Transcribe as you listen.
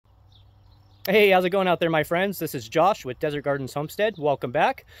Hey, how's it going out there, my friends? This is Josh with Desert Gardens Homestead. Welcome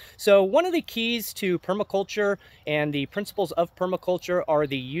back. So one of the keys to permaculture and the principles of permaculture are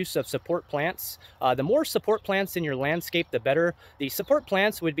the use of support plants. The more support plants in your landscape, the better. The support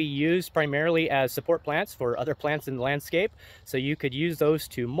plants would be used primarily as support plants for other plants in the landscape. So you could use those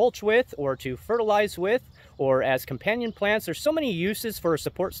to mulch with or to fertilize with or as companion plants. There's so many uses for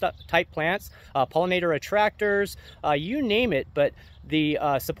support type plants, pollinator attractors, you name it. But the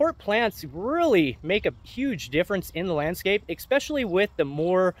support plants really make a huge difference in the landscape, especially with the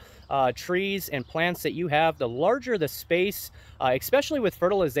more trees and plants that you have, the larger the space, especially with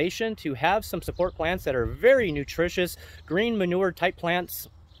fertilization, to have some support plants that are very nutritious, green manure type plants.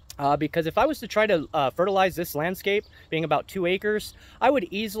 Because if I was to try to fertilize this landscape, being about 2 acres, I would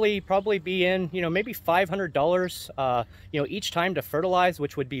easily probably be in, maybe $500, each time to fertilize,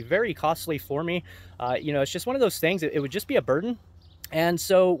 which would be very costly for me. It's just one of those things. It would just be a burden. And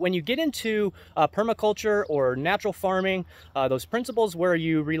so when you get into permaculture or natural farming, those principles where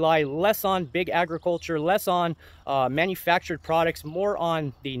you rely less on big agriculture, less on manufactured products, more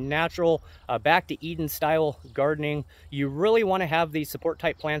on the natural back to Eden style gardening, you really want to have these support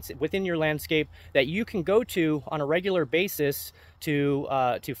type plants within your landscape that you can go to on a regular basis to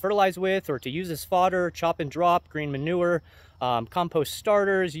fertilize with, or to use as fodder, chop and drop, green manure, compost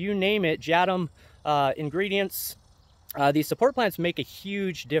starters, you name it, JADM ingredients. These support plants make a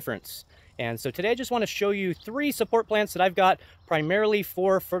huge difference. And so today I just want to show you 3 support plants that I've got primarily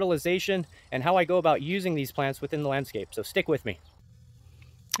for fertilization and how I go about using these plants within the landscape. So stick with me.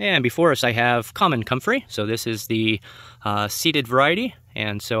 And before us I have common comfrey. So this is the seeded variety.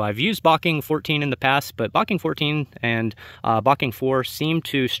 And so I've used Bocking 14 in the past, but Bocking 14 and Bocking 4 seem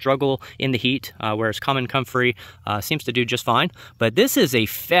to struggle in the heat, whereas common comfrey seems to do just fine. But this is a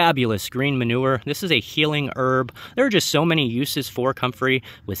fabulous green manure. This is a healing herb. There are just so many uses for comfrey,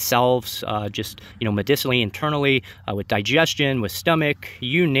 with salves, medicinally, internally, with digestion, with stomach,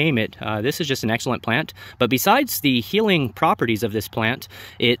 you name it. This is just an excellent plant. But besides the healing properties of this plant,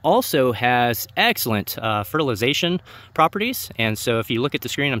 it also has excellent fertilization properties. And so if you look at the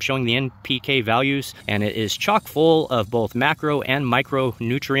screen, I'm showing the NPK values, and it is chock full of both macro and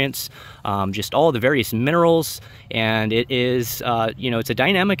micronutrients, just all the various minerals, and it is, it's a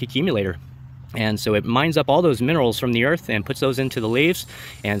dynamic accumulator. And so it mines up all those minerals from the earth and puts those into the leaves.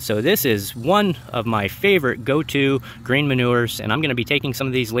 And so this is one of my favorite go-to green manures, and I'm going to be taking some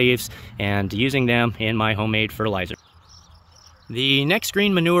of these leaves and using them in my homemade fertilizer. The next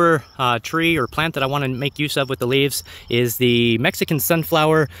green manure tree or plant that I want to make use of with the leaves is the Mexican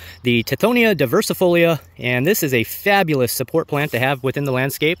sunflower, the Tithonia diversifolia, and this is a fabulous support plant to have within the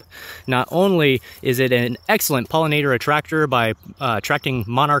landscape. Not only is it an excellent pollinator attractor by attracting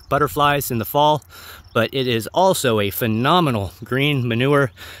monarch butterflies in the fall, but it is also a phenomenal green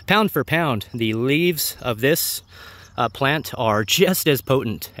manure. Pound for pound, the leaves of this plant are just as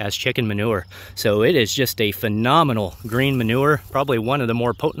potent as chicken manure. So it is just a phenomenal green manure, probably one of the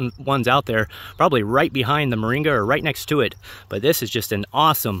more potent ones out there, probably right behind the moringa or right next to it. But this is just an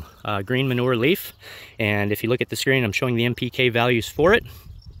awesome green manure leaf. And if you look at the screen, I'm showing the NPK values for it.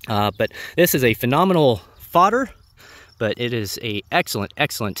 But this is a phenomenal fodder. But it is a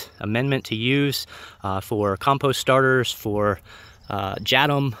excellent amendment to use for compost starters, for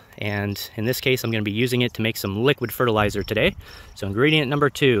JADM, and in this case I'm going to be using it to make some liquid fertilizer today. So ingredient number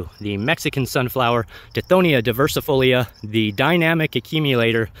 2, the Mexican sunflower, Tithonia diversifolia, the dynamic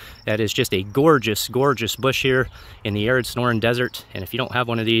accumulator. That is just a gorgeous bush here in the arid Sonoran Desert, and if you don't have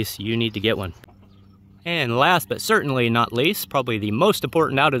one of these, you need to get one. And last but certainly not least, probably the most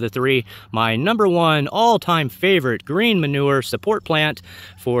important out of the 3, my number 1 all-time favorite green manure support plant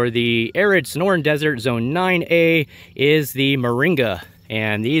for the arid Sonoran Desert Zone 9A is the moringa.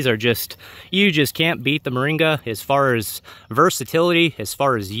 And these are just, you just can't beat the moringa as far as versatility, as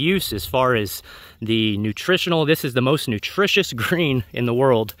far as use, as far as the nutritional. This is the most nutritious green in the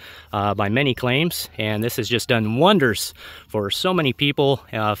world by many claims, and this has just done wonders for so many people.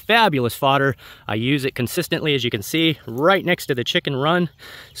 Fabulous fodder. I use it consistently, as you can see, right next to the chicken run.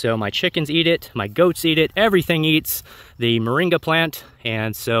 So my chickens eat it, my goats eat it, everything eats the moringa plant.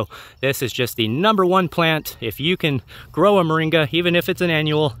 And so this is just the number 1 plant. If you can grow a moringa, even if it's an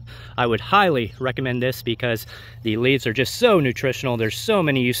annual, I would highly recommend this because the leaves are just so nutritional. There's so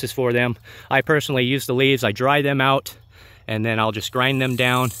many uses for them. I personally use the leaves, I dry them out, and then I'll just grind them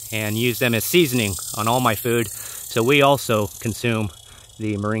down and use them as seasoning on all my food. So we also consume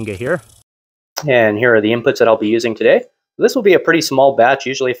the moringa here. And here are the inputs that I'll be using today. This will be a pretty small batch.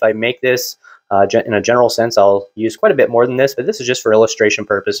 Usually if I make this In a general sense, I'll use quite a bit more than this, but this is just for illustration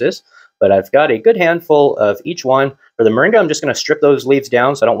purposes. But I've got a good handful of each one. For the moringa, I'm just going to strip those leaves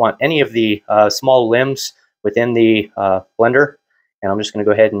down, so I don't want any of the small limbs within the blender. And I'm just going to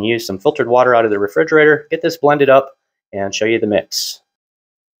go ahead and use some filtered water out of the refrigerator, get this blended up, and show you the mix.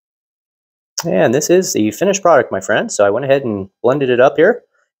 And this is the finished product, my friend. So I went ahead and blended it up here.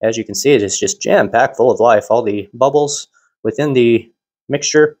 As you can see, it is just jam-packed full of life, all the bubbles within the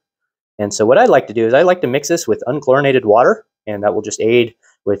mixture. And so what I like to do is I like to mix this with unchlorinated water, and that will just aid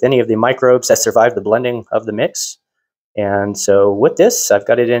with any of the microbes that survive the blending of the mix. And so with this, I've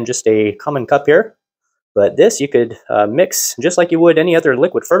got it in just a common cup here. But this you could mix just like you would any other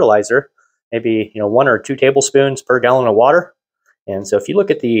liquid fertilizer, maybe 1 or 2 tablespoons per gallon of water. And so if you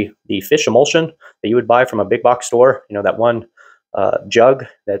look at the fish emulsion that you would buy from a big box store, that one jug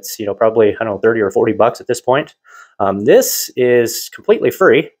that's probably, I don't know, 30 or 40 bucks at this point. This is completely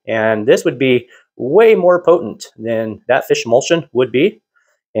free, and this would be way more potent than that fish emulsion would be.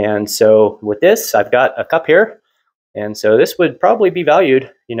 And so with this, I've got a cup here, and so this would probably be valued,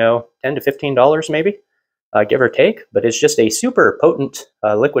 $10 to $15 maybe, give or take. But it's just a super potent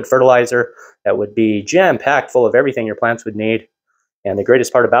liquid fertilizer that would be jam-packed full of everything your plants would need. And the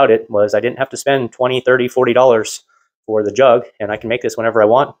greatest part about it was I didn't have to spend $20, $30, $40 for the jug, and I can make this whenever I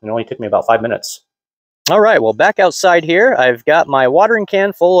want. It only took me about 5 minutes. All right, well, back outside here, I've got my watering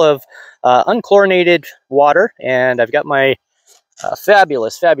can full of unchlorinated water, and I've got my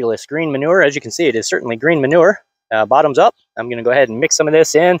fabulous green manure. As you can see, it is certainly green manure, bottoms up. I'm going to go ahead and mix some of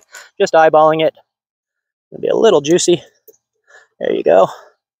this in, just eyeballing it. It'll be a little juicy. There you go.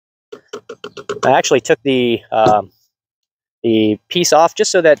 I actually took the piece off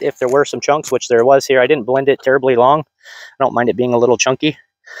just so that if there were some chunks, which there was here, I didn't blend it terribly long. I don't mind it being a little chunky.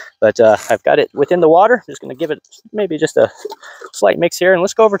 But I've got it within the water. I'm just going to give it maybe just a slight mix here. And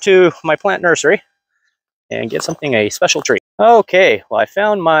let's go over to my plant nursery and give something a special treat. Okay, well, I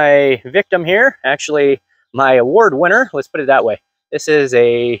found my victim here. Actually, my award winner. Let's put it that way. This is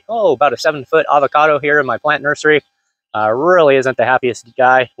about a 7-foot avocado here in my plant nursery. Really isn't the happiest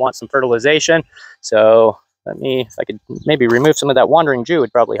guy. Wants some fertilization. So if I could maybe remove some of that wandering Jew,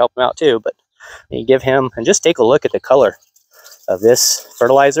 would probably help him out too. But let me give him, and just take a look at the color of this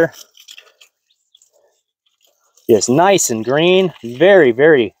fertilizer. It's nice and green,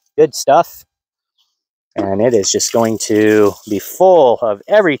 very good stuff, and it is just going to be full of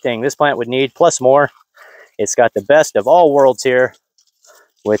everything this plant would need plus more. It's got the best of all worlds here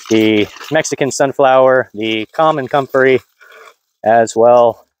with the Mexican sunflower, the common comfrey, as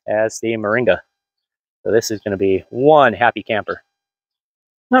well as the moringa. So this is going to be one happy camper.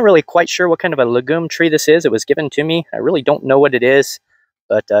 Not really quite sure what kind of a legume tree this is. It was given to me. I really don't know what it is,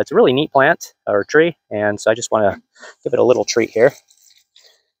 but it's a really neat plant or tree, and so I just want to give it a little treat here.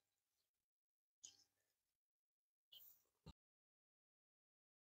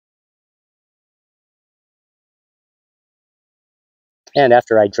 And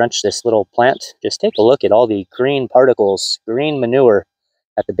after I drench this little plant, just take a look at all the green particles, green manure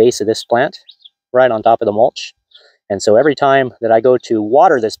at the base of this plant, right on top of the mulch. And so every time that I go to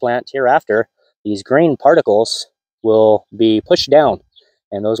water this plant hereafter, these green particles will be pushed down,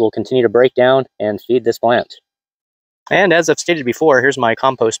 and those will continue to break down and feed this plant. And as I've stated before, here's my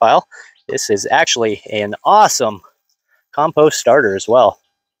compost pile. This is actually an awesome compost starter as well.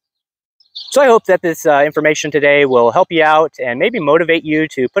 So I hope that this information today will help you out and maybe motivate you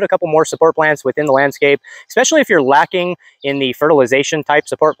to put a couple more support plants within the landscape, especially if you're lacking in the fertilization type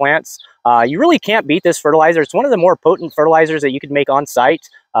support plants. You really can't beat this fertilizer. It's one of the more potent fertilizers that you could make on site,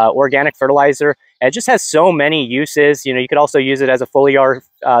 organic fertilizer. And it just has so many uses. You could also use it as a foliar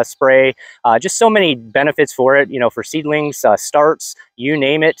spray. Just so many benefits for it, for seedlings, starts, you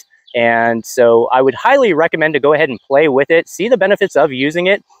name it. And so I would highly recommend to go ahead and play with it, see the benefits of using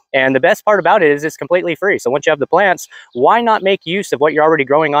it. And the best part about it is it's completely free. So once you have the plants, why not make use of what you're already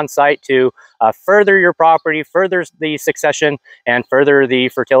growing on site to further your property, further the succession, and further the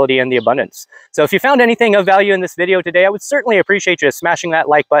fertility and the abundance. So if you found anything of value in this video today, I would certainly appreciate you smashing that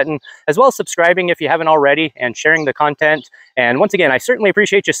like button, as well as subscribing if you haven't already, and sharing the content. And once again, I certainly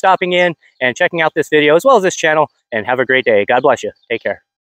appreciate you stopping in and checking out this video, as well as this channel, and have a great day. God bless you. Take care.